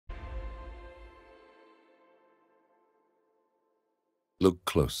Look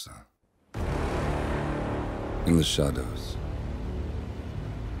closer. In the shadows.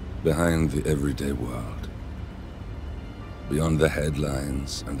 Behind the everyday world. Beyond the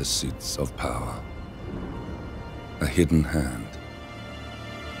headlines and the seats of power. A hidden hand.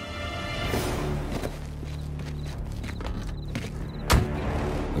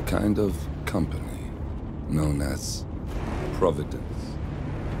 A kind of company known as Providence.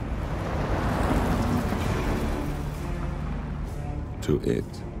 To it,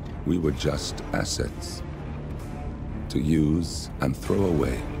 we were just assets. To use and throw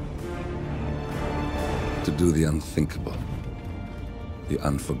away. To do the unthinkable. The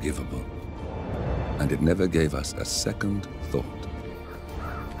unforgivable. And it never gave us a second thought.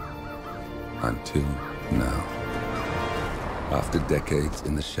 Until now. After decades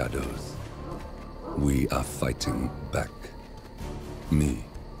in the shadows, we are fighting back. Me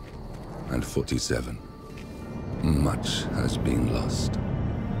and 47. Much has been lost,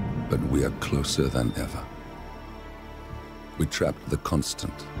 but we are closer than ever. We trapped the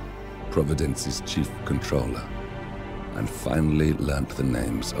Constant, Providence's chief controller, and finally learnt the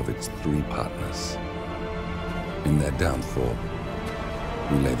names of its 3 partners. In their downfall,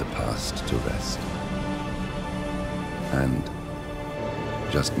 we lay the past to rest. And,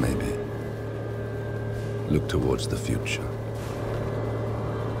 just maybe, look towards the future.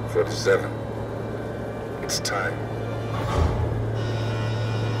 47. It's time.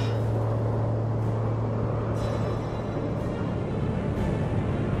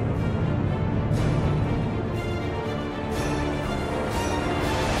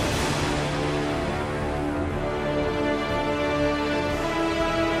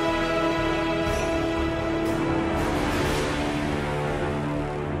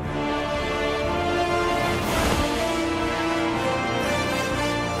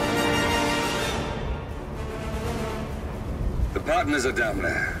 Partners are down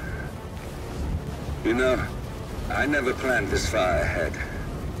there. You know, I never planned this far ahead.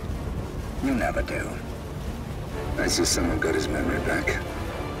 You never do. I see someone got his memory back.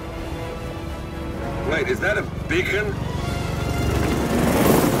 Wait, is that a beacon?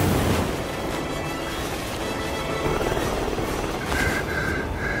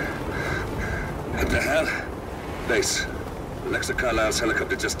 What the hell? Base. Alexa Carlisle's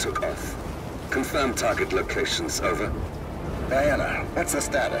helicopter just took off. Confirm target locations, over. Diana, what's the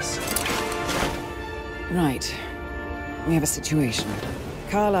status? Right. We have a situation.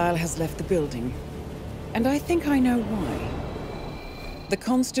 Carlisle has left the building. And I think I know why. The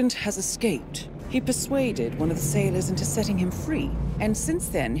Constant has escaped. He persuaded one of the sailors into setting him free. And since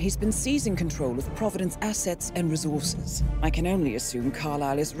then, he's been seizing control of Providence assets and resources. I can only assume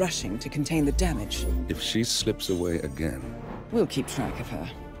Carlisle is rushing to contain the damage. If she slips away again... We'll keep track of her.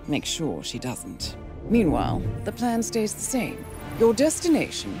 Make sure she doesn't. Meanwhile, the plan stays the same. Your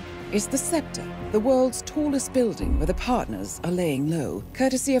destination is the Scepter, the world's tallest building where the partners are laying low,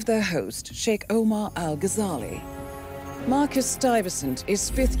 courtesy of their host, Sheikh Omar Al-Ghazali. Marcus Stuyvesant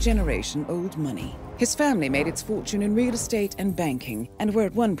is 5th-generation old money. His family made its fortune in real estate and banking, and were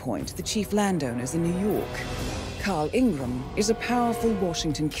at one point the chief landowners in New York. Carl Ingram is a powerful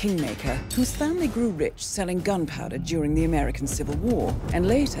Washington kingmaker whose family grew rich selling gunpowder during the American Civil War, and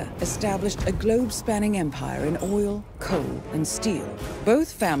later established a globe-spanning empire in oil, coal, and steel.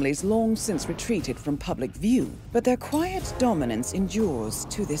 Both families long since retreated from public view, but their quiet dominance endures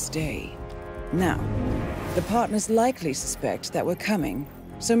to this day. Now, the partners likely suspect that we're coming,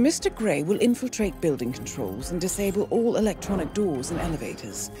 so Mr. Gray will infiltrate building controls and disable all electronic doors and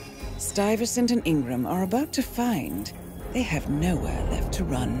elevators. Stuyvesant and Ingram are about to find they have nowhere left to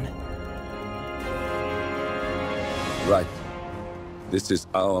run. Right. This is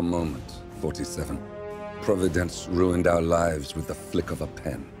our moment, 47. Providence ruined our lives with the flick of a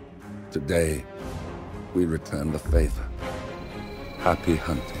pen. Today, we return the favor. Happy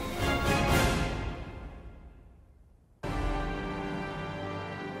hunting.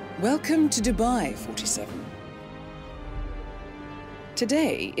 Welcome to Dubai, 47.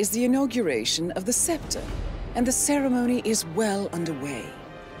 Today is the inauguration of the Scepter, and the ceremony is well underway.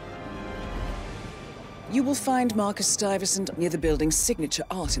 You will find Marcus Stuyvesant near the building's signature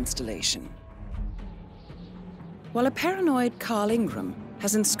art installation, while a paranoid Carl Ingram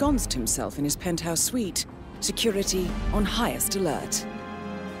has ensconced himself in his penthouse suite, security on highest alert.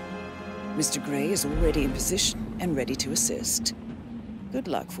 Mr. Gray is already in position and ready to assist. Good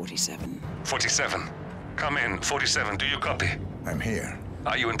luck, 47. 47. Come in. 47, do you copy? I'm here.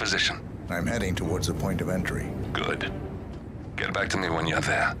 Are you in position? I'm heading towards the point of entry. Good. Get back to me when you're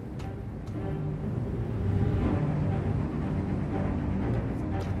there.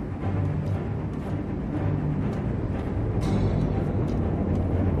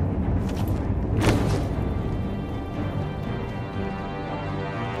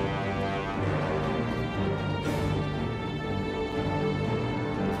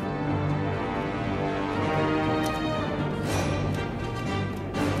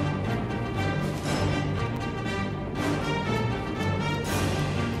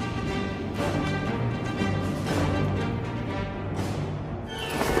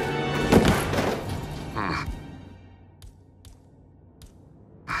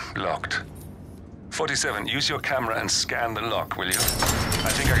 Locked. 47, use your camera and scan the lock, will you? I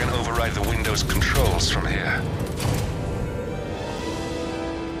think I can override the Windows controls from here.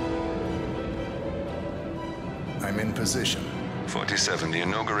 I'm in position. 47, the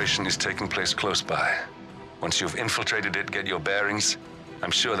inauguration is taking place close by. Once you've infiltrated it, get your bearings.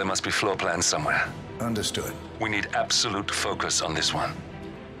 I'm sure there must be floor plans somewhere. Understood. We need absolute focus on this one.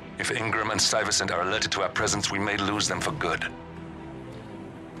 If Ingram and Stuyvesant are alerted to our presence, we may lose them for good.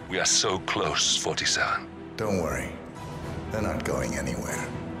 We are so close, 47. Don't worry. They're not going anywhere.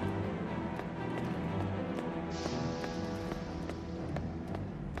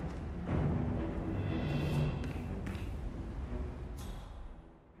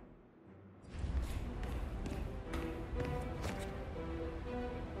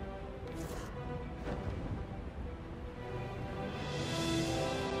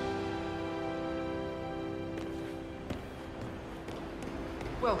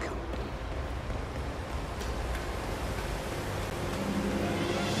 Welcome.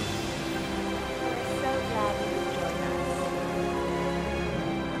 So glad you could join us.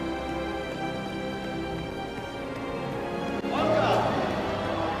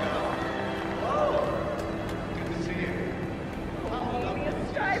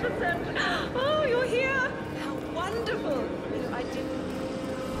 Stuyvesant! Oh, you're here! How wonderful! I didn't...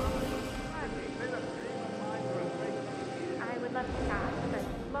 I would love to chat, but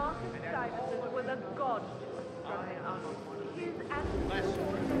Marcus Stuyvesant was a god from us. His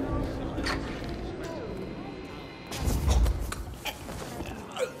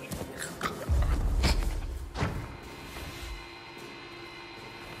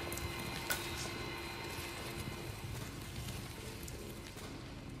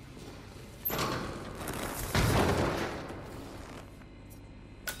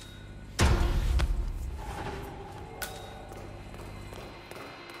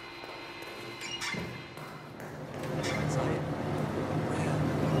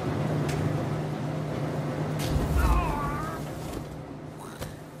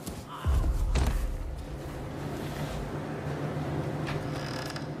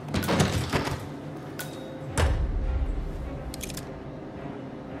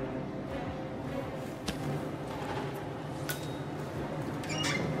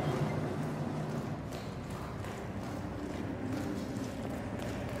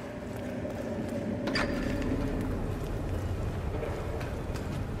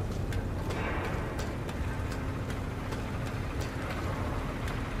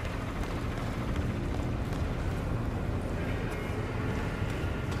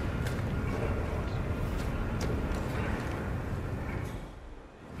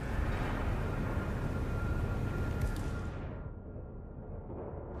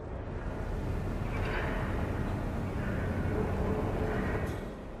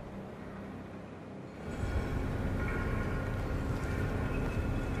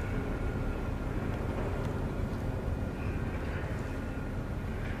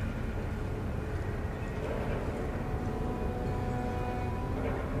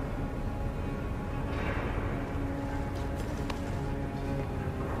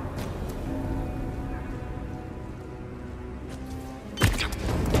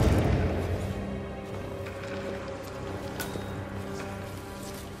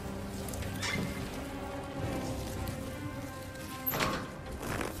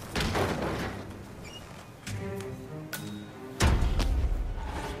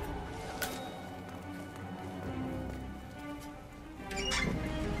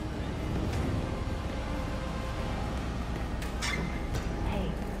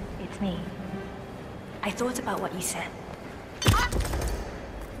me. I thought about what you said.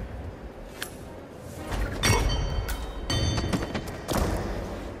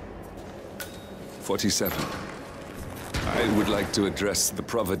 47. I would like to address the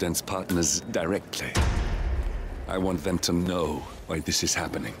Providence partners directly. I want them to know why this is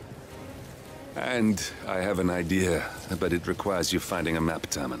happening. And I have an idea, but it requires you finding a map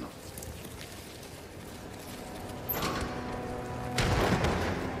terminal.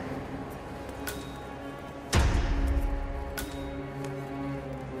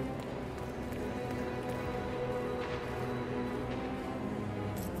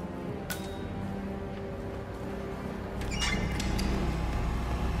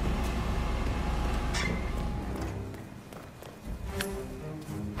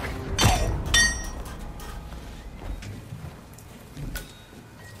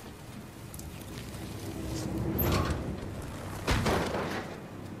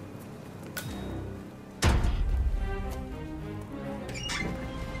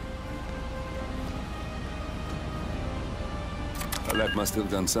 Well, that must have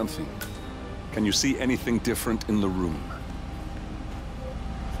done something. Can you see anything different in the room?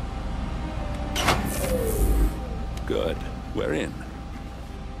 Good. We're in.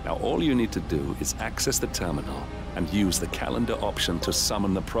 Now all you need to do is access the terminal and use the calendar option to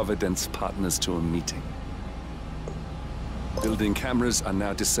summon the Providence partners to a meeting. Building cameras are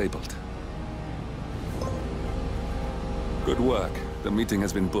now disabled. Good work. The meeting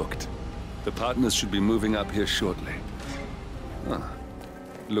has been booked. The partners should be moving up here shortly. Huh.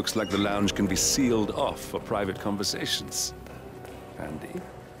 Looks like the lounge can be sealed off for private conversations. Handy.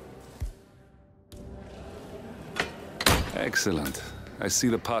 Excellent. I see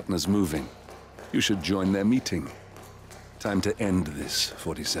the partners moving. You should join their meeting. Time to end this,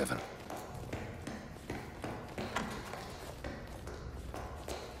 47.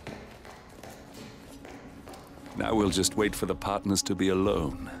 Now we'll just wait for the partners to be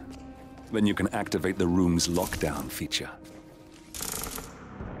alone. Then you can activate the room's lockdown feature.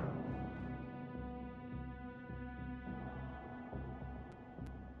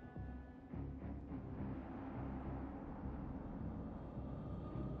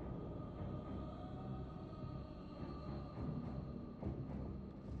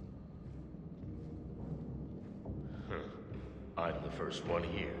 I'm the first one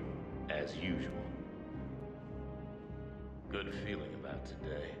here, as usual. Good feeling about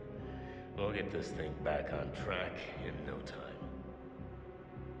today. We'll get this thing back on track in no time.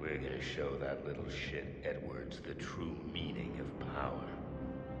 We're gonna show that little shit Edwards the true meaning of power.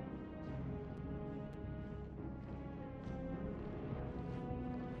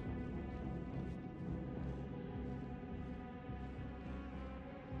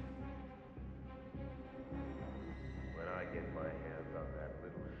 When I get my hands on that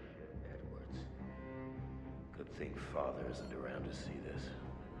little shit Edwards. Good thing Father isn't around to see this.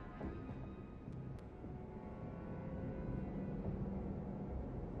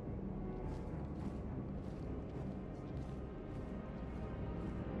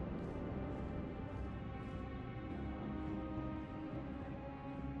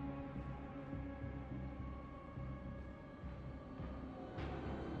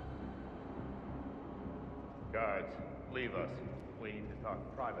 Guards, leave us. We need to talk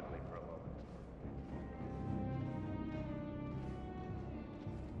privately for a moment.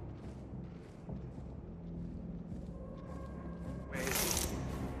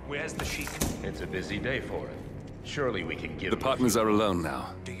 Where's the Sheik? It's a busy day for him. Surely we can give The partners are alone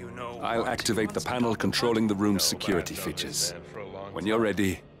now. Do you know I'll activate the panel controlling the room's security features. When you're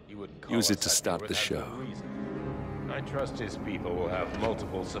ready, use it to start the show. I trust his people will have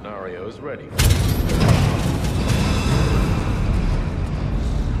multiple scenarios ready.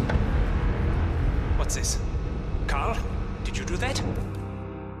 What's this? Carl? Did you do that?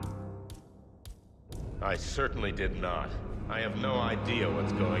 I certainly did not. I have no idea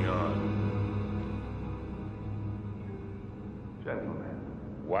what's going on. Gentlemen,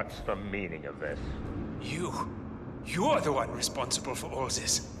 what's the meaning of this? You're the one responsible for all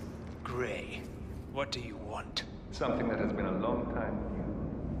this. Gray, what do you want? Something that has been a long time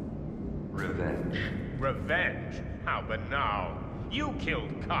coming. Revenge. Revenge? How banal. You killed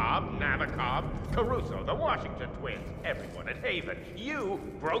Cobb, Nabokov, Caruso, the Washington twins, everyone at Haven. You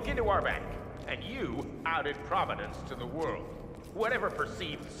broke into our bank, and you outed Providence to the world. Whatever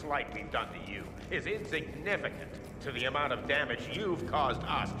perceived slight we've done to you is insignificant to the amount of damage you've caused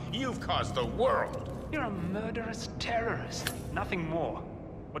us. You've caused the world. You're a murderous terrorist. Nothing more.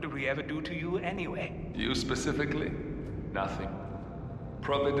 What did we ever do to you anyway? You specifically? Nothing.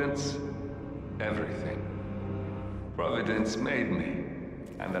 Providence? Everything. Providence made me,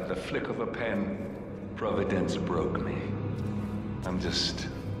 and at the flick of a pen, Providence broke me. I'm just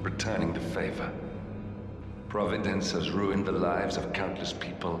returning the favor. Providence has ruined the lives of countless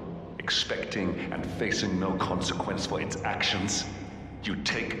people, expecting and facing no consequence for its actions. You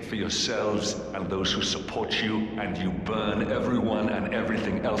take for yourselves and those who support you, and you burn everyone and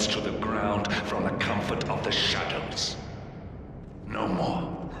everything else to the ground from the comfort of the shadows. No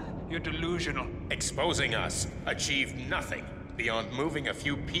more. You're delusional. Exposing us achieved nothing beyond moving a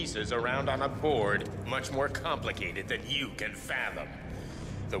few pieces around on a board much more complicated than you can fathom.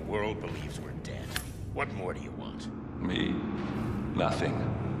 The world believes we're dead. What more do you want? Me? Nothing.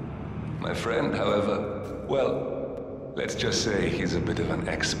 My friend, however, well, let's just say he's a bit of an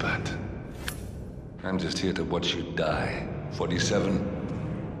expert. I'm just here to watch you die. 47.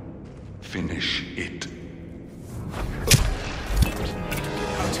 Finish it.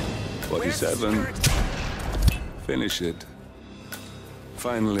 47. Finish it.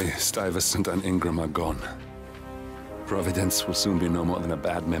 Finally, Stuyvesant and Ingram are gone. Providence will soon be no more than a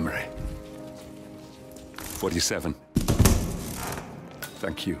bad memory. 47.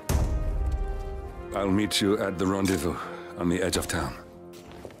 Thank you. I'll meet you at the rendezvous on the edge of town.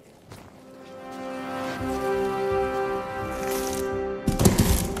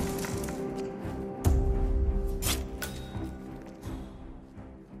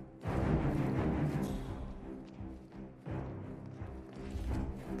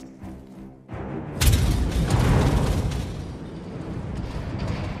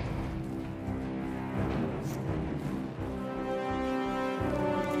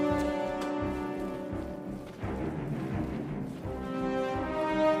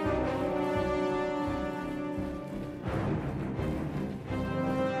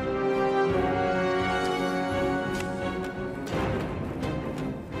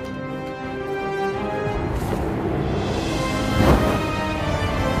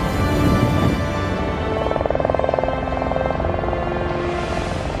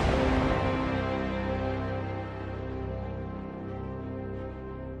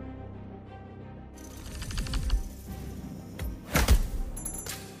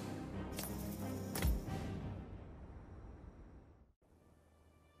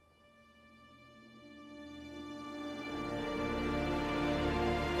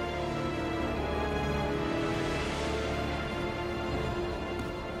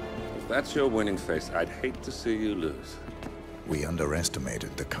 If that's your winning face, I'd hate to see you lose. We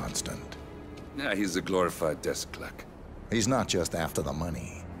underestimated the Constant. Yeah, he's a glorified desk clerk. He's not just after the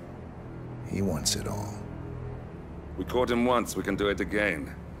money. He wants it all. We caught him once, we can do it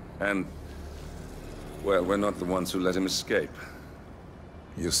again. And, well, we're not the ones who let him escape.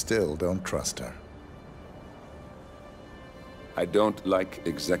 You still don't trust her. I don't like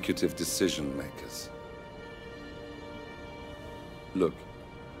executive decision makers. Look,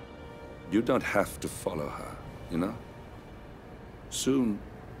 you don't have to follow her, you know? Soon,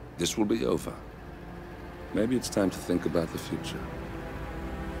 this will be over. Maybe it's time to think about the future.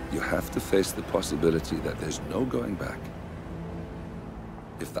 You have to face the possibility that there's no going back.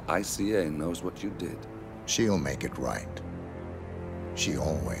 If the ICA knows what you did... She'll make it right. She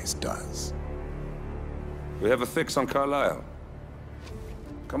always does. We have a fix on Carlisle.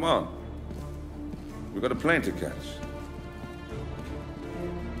 Come on. We've got a plane to catch.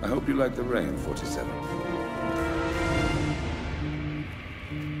 I hope you like the rain, 47.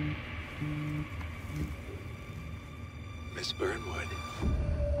 Miss Burnwood.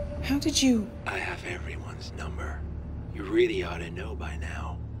 How did you... I have everyone's number. You really ought to know by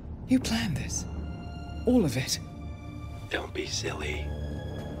now. You planned this? All of it? Don't be silly.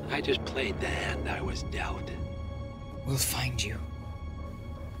 I just played the hand I was dealt. We'll find you.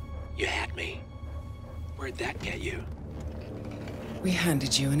 You had me. Where'd that get you? We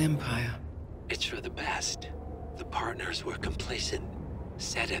handed you an empire. It's for the best. The partners were complacent,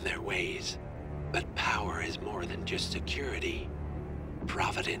 set in their ways. But power is more than just security.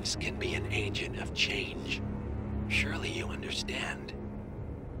 Providence can be an agent of change. Surely you understand.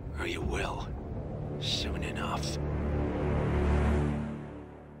 Or you will, soon enough.